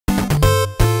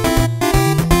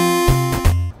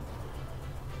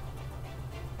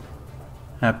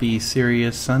Happy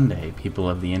Serious Sunday, people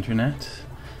of the internet.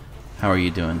 How are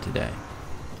you doing today?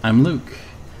 I'm Luke,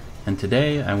 and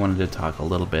today I wanted to talk a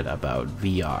little bit about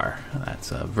VR.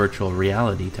 That's a virtual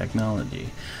reality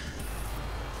technology.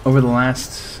 Over the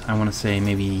last, I want to say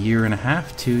maybe a year and a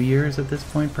half, 2 years at this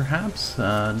point perhaps,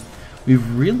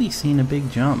 we've really seen a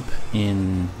big jump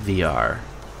in VR.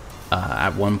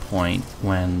 At one point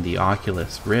when the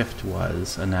Oculus Rift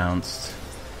was announced,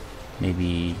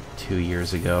 maybe 2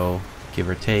 years ago, give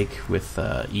or take, with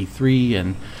E3,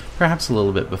 and perhaps a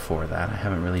little bit before that. I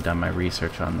haven't really done my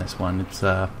research on this one. It's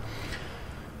a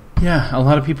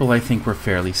lot of people, I think, were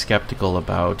fairly skeptical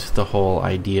about the whole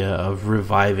idea of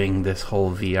reviving this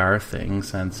whole VR thing,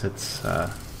 since it's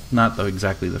not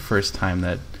exactly the first time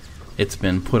that it's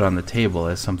been put on the table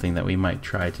as something that we might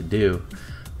try to do.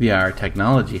 VR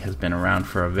technology has been around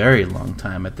for a very long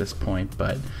time at this point,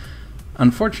 but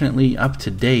unfortunately, up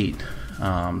to date,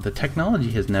 the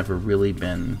technology has never really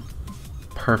been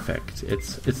perfect.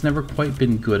 It's never quite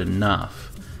been good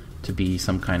enough to be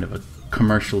some kind of a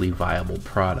commercially viable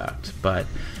product. But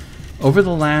over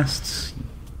the last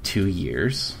 2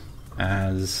 years,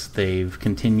 as they've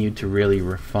continued to really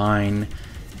refine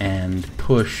and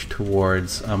push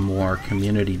towards a more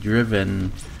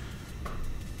community-driven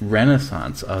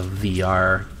renaissance of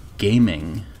VR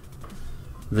gaming,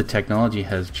 the technology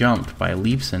has jumped by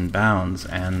leaps and bounds,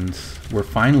 and we're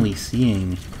finally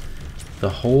seeing the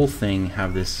whole thing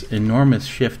have this enormous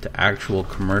shift to actual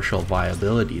commercial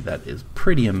viability that is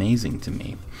pretty amazing to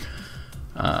me.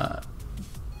 I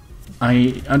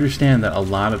understand that a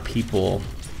lot of people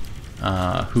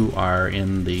who are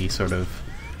in the sort of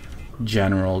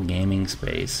general gaming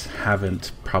space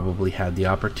haven't probably had the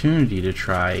opportunity to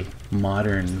try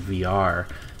modern VR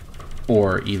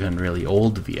or even really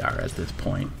old VR at this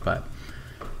point, but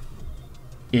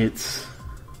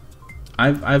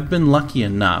I've been lucky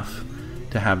enough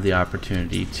to have the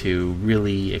opportunity to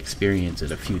really experience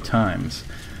it a few times.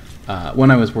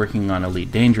 When I was working on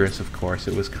Elite Dangerous, of course,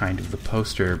 it was kind of the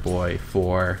poster boy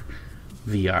for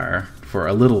VR for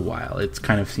a little while. It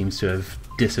kind of seems to have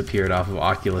disappeared off of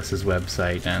Oculus's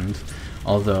website, and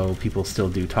although people still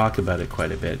do talk about it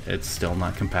quite a bit, it's still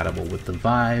not compatible with the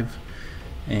Vive.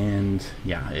 And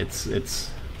yeah, it's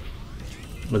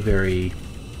a very,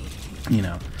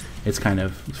 it's kind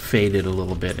of faded a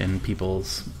little bit in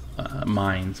people's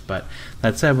minds. But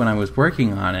that said, when I was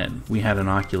working on it, we had an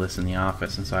Oculus in the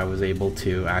office, and so I was able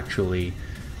to actually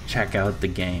check out the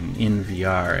game in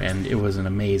VR, and it was an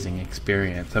amazing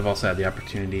experience. I've also had the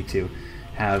opportunity to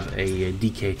have a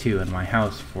DK2 in my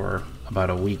house for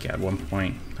about a week at one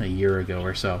point a year ago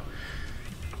or so.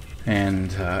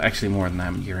 And actually more than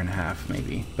that, a year and a half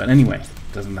maybe. But anyway,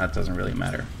 that doesn't really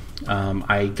matter.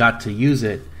 I got to use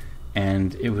it,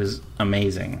 and it was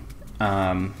amazing.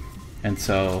 And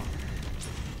so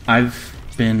I've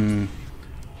been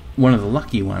one of the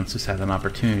lucky ones who's had an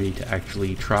opportunity to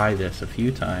actually try this a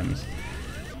few times.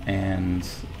 And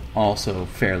also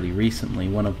fairly recently,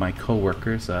 one of my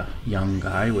coworkers, a young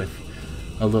guy with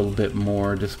a little bit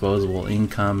more disposable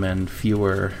income and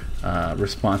fewer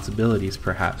responsibilities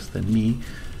perhaps than me,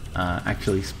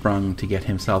 actually sprung to get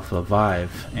himself a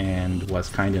Vive and was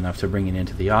kind enough to bring it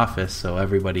into the office so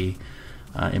everybody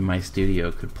in my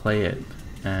studio could play it.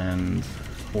 And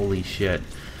holy shit,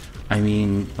 I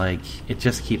mean, like, it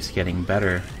just keeps getting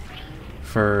better.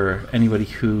 For anybody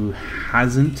who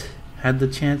hasn't had the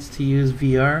chance to use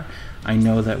VR, I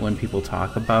know that when people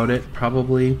talk about it,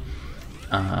 probably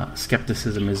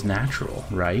skepticism is natural,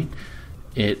 right?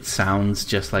 It sounds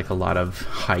just like a lot of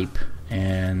hype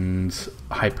and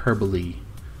hyperbole,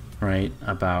 right,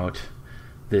 about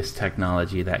this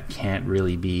technology that can't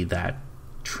really be that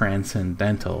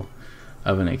transcendental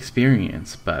of an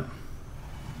experience. But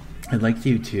I'd like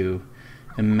you to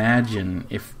imagine,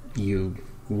 if you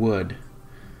would,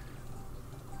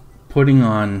 putting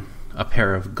on a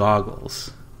pair of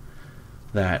goggles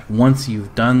that once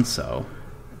you've done so,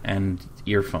 and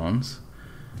earphones,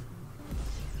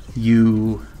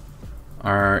 you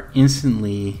are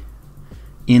instantly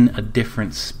in a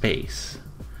different space.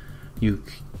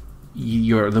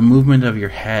 The movement of your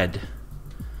head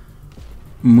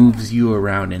moves you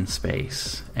around in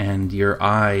space, and your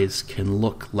eyes can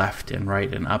look left and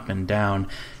right and up and down,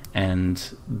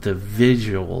 and the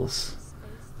visuals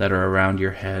that are around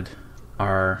your head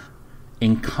are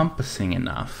encompassing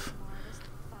enough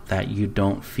that you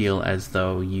don't feel as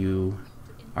though you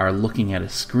are looking at a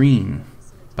screen,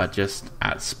 but just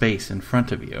at space in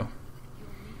front of you.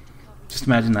 Just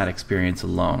imagine that experience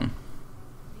alone,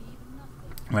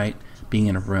 right? Being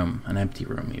in a room, an empty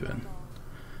room even.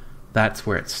 That's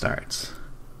where it starts.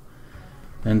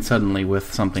 Then suddenly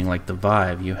with something like the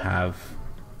Vive, you have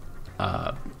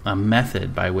a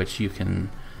method by which you can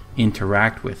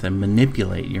interact with and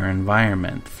manipulate your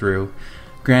environment through,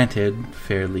 granted,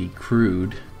 fairly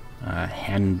crude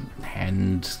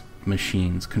hand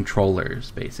machines,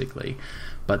 controllers, basically.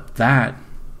 But that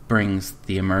brings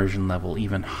the immersion level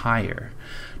even higher,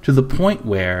 to the point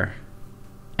where,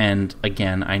 and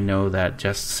again, I know that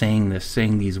just saying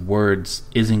these words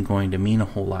isn't going to mean a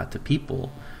whole lot to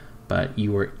people, but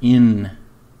you are in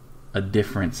a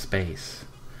different space,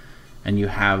 and you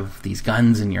have these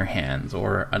guns in your hands,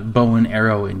 or a bow and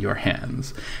arrow in your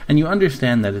hands, and you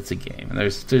understand that it's a game. And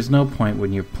there's no point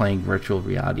when you're playing virtual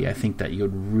reality, I think, that you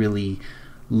would really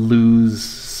lose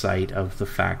sight of the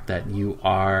fact that you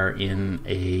are in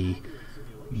a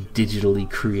digitally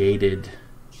created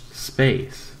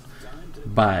space.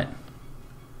 But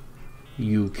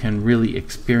you can really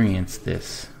experience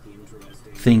this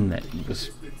thing that was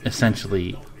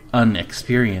essentially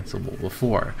unexperienceable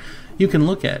before. You can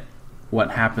look at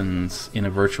what happens in a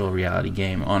virtual reality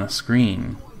game on a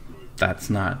screen. That's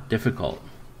not difficult.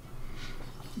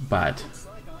 But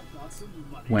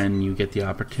when you get the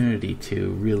opportunity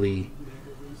to really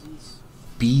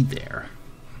be there,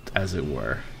 as it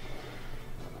were,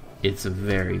 it's a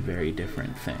very, very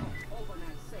different thing.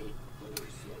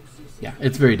 Yeah,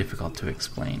 it's very difficult to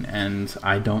explain, and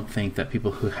I don't think that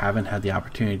people who haven't had the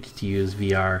opportunity to use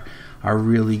VR are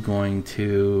really going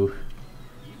to,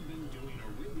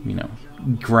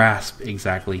 grasp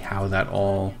exactly how that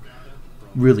all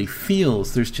really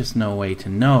feels. There's just no way to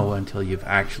know until you've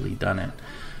actually done it.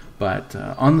 But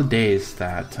on the day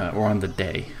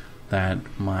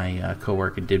that my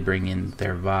coworker did bring in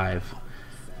their Vive,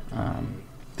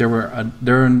 there were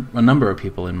a number of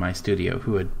people in my studio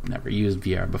who had never used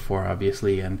VR before,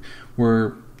 obviously, and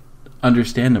were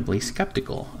understandably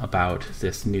skeptical about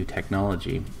this new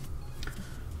technology.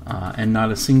 And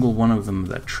not a single one of them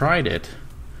that tried it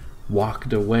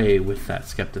walked away with that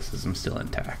skepticism still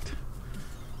intact.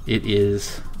 It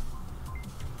is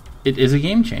a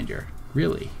game changer,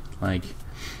 really.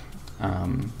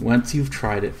 Once you've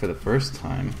tried it for the first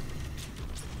time,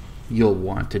 you'll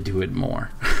want to do it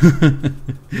more.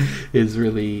 Is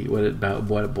really what it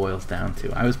boils down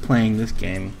to. I was playing this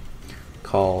game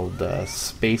called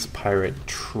Space Pirate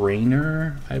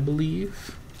Trainer, I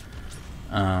believe,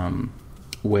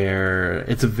 where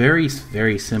it's a very,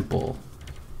 very simple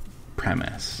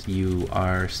premise. You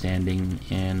are standing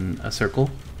in a circle,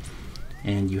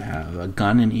 and you have a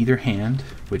gun in either hand,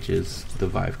 which is the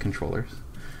Vive controllers,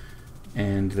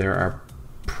 and there are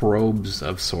probes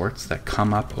of sorts that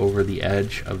come up over the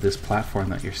edge of this platform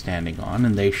that you're standing on,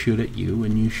 and they shoot at you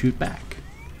and you shoot back.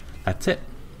 That's it.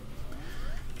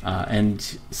 And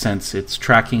since it's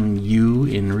tracking you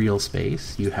in real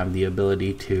space, you have the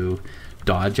ability to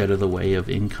dodge out of the way of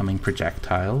incoming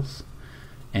projectiles,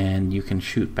 and you can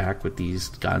shoot back with these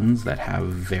guns that have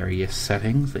various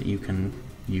settings that you can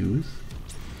use.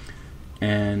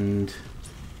 And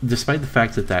despite the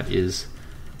fact that that is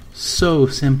so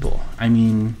simple, I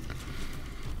mean,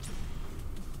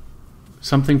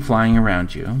 something flying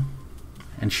around you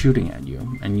and shooting at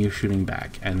you, and you shooting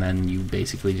back, and then you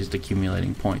basically just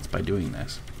accumulating points by doing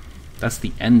this. That's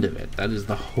the end of it. That is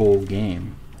the whole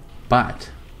game. But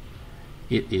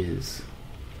it is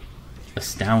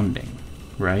astounding,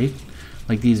 right?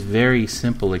 Like these very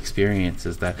simple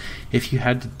experiences that if you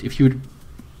were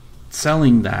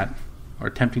selling that or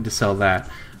attempting to sell that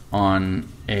on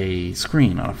a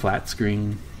screen, on a flat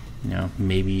screen,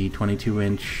 maybe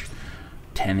 22-inch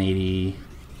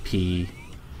 1080p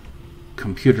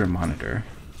computer monitor,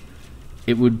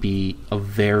 it would be a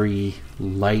very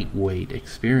lightweight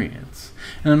experience.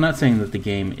 And I'm not saying that the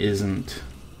game isn't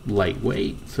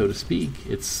lightweight, so to speak.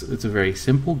 It's a very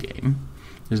simple game.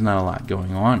 There's not a lot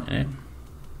going on in it.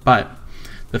 But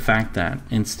the fact that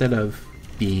instead of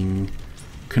being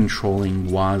controlling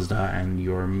WASD and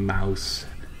your mouse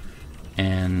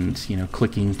and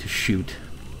clicking to shoot,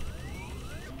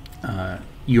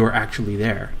 you're actually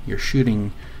there. You're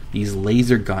shooting these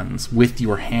laser guns with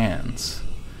your hands,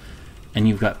 and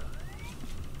you've got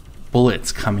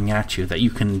bullets coming at you that you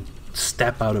can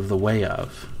step out of the way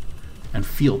of and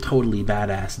feel totally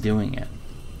badass doing it.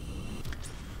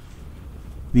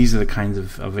 These are the kinds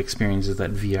of experiences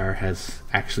that VR has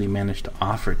actually managed to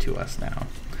offer to us now.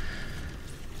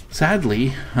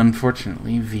 Sadly,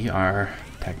 unfortunately, VR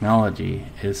technology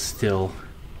is still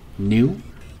new,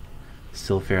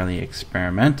 still fairly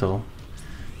experimental,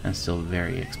 and still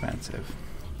very expensive.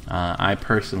 I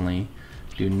personally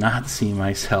do not see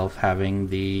myself having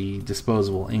the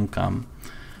disposable income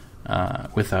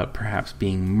without perhaps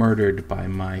being murdered by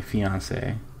my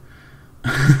fiancé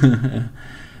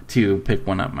to pick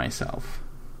one up myself.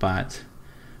 But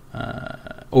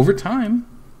over time,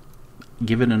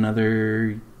 give it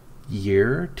another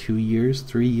year, 2 years,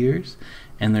 3 years,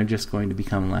 and they're just going to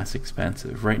become less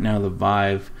expensive. Right now, the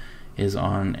Vive is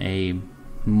on a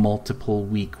multiple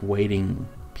week waiting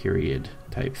period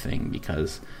type thing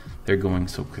because they're going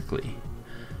so quickly.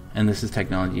 And this is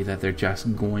technology that they're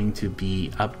just going to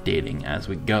be updating as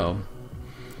we go.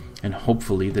 And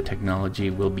hopefully the technology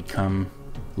will become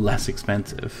less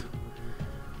expensive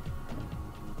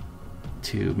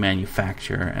to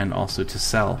manufacture and also to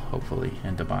sell, hopefully,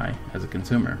 and to buy as a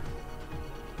consumer.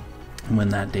 And when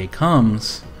that day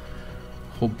comes,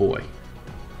 oh boy,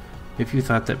 if you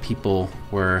thought that people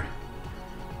were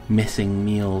missing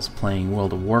meals playing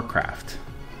World of Warcraft,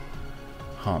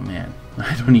 oh man,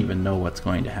 I don't even know what's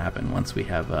going to happen once we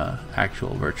have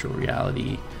actual virtual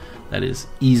reality that is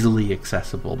easily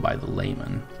accessible by the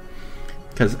layman.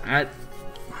 Because at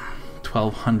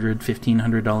 $1,200,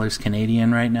 $1,500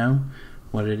 Canadian right now,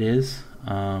 what it is,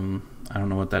 I don't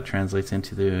know what that translates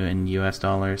into in US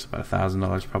dollars, about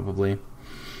 $1,000 probably.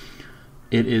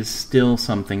 It is still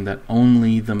something that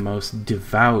only the most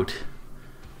devout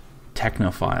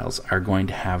technophiles are going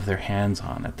to have their hands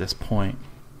on at this point.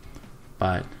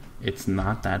 But it's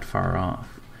not that far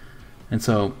off. And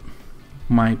so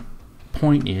my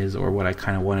point is, or what I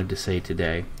kind of wanted to say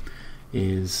today,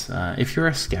 is if you're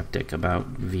a skeptic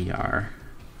about VR,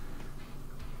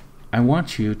 I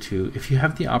want you to, if you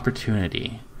have the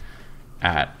opportunity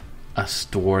at a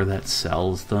store that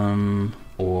sells them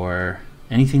or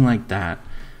anything like that,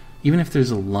 even if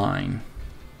there's a line,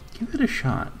 give it a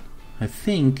shot. I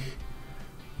think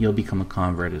you'll become a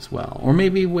convert as well. Or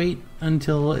maybe wait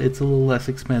until it's a little less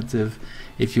expensive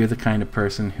if you're the kind of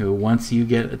person who, once you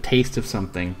get a taste of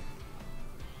something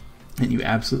and you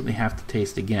absolutely have to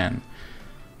taste again,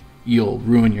 you'll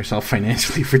ruin yourself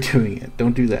financially for doing it.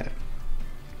 Don't do that.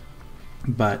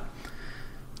 But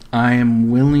I am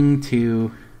willing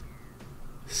to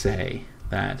say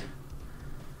that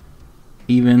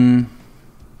even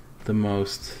the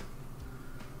most,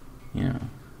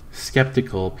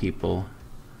 skeptical people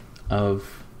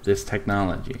of this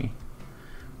technology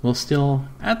will still,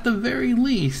 at the very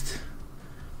least,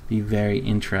 be very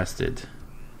interested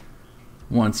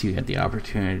once you get the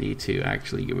opportunity to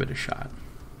actually give it a shot.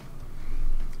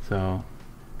 So,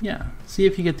 yeah, see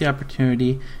if you get the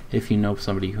opportunity. If you know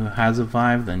somebody who has a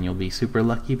Vive, then you'll be super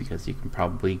lucky because you can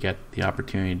probably get the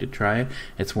opportunity to try it.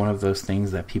 It's one of those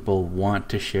things that people want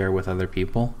to share with other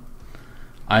people.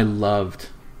 I loved,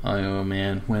 oh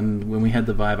man, when we had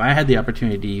the Vive, I had the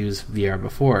opportunity to use VR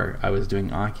before. I was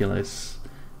doing Oculus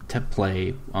to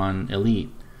play on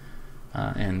Elite.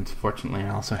 And fortunately, I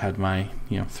also had my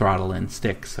throttle and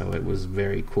stick, so it was a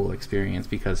very cool experience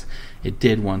because it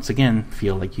did once again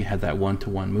feel like you had that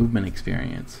one-to-one movement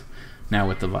experience. Now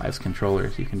with the Vive's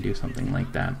controllers, you can do something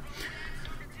like that.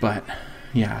 But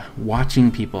yeah,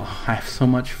 watching people, I have so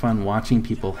much fun watching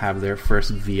people have their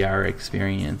first VR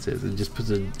experiences. It just puts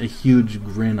a huge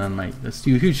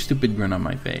huge stupid grin on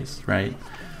my face, right?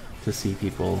 To see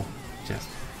people just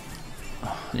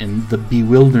in the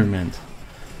bewilderment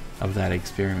of that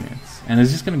experience. And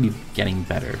it's just going to be getting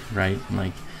better, right?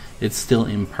 Like, it's still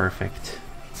imperfect.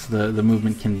 The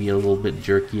movement can be a little bit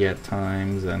jerky at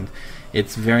times, and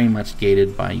it's very much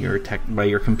gated by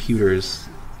your computer's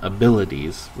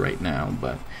abilities right now,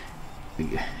 but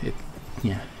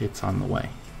it's on the way.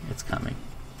 It's coming.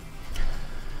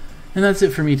 And that's it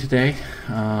for me today.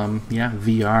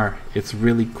 VR, it's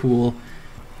really cool.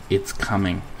 It's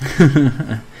coming.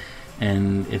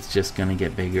 And it's just going to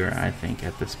get bigger, I think,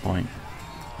 at this point.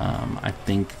 I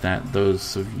think that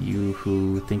those of you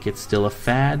who think it's still a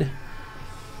fad,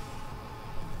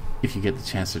 if you get the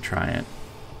chance to try it,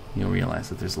 you'll realize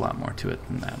that there's a lot more to it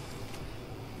than that.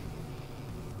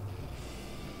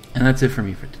 And that's it for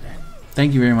me for today.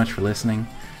 Thank you very much for listening.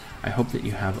 I hope that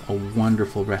you have a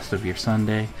wonderful rest of your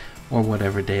Sunday, or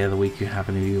whatever day of the week you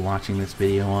happen to be watching this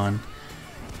video on,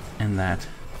 and that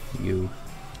you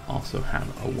also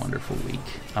have a wonderful week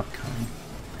upcoming.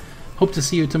 Hope to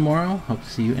see you tomorrow. Hope to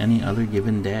see you any other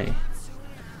given day.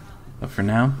 But for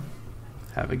now,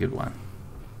 have a good one,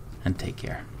 and take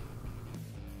care.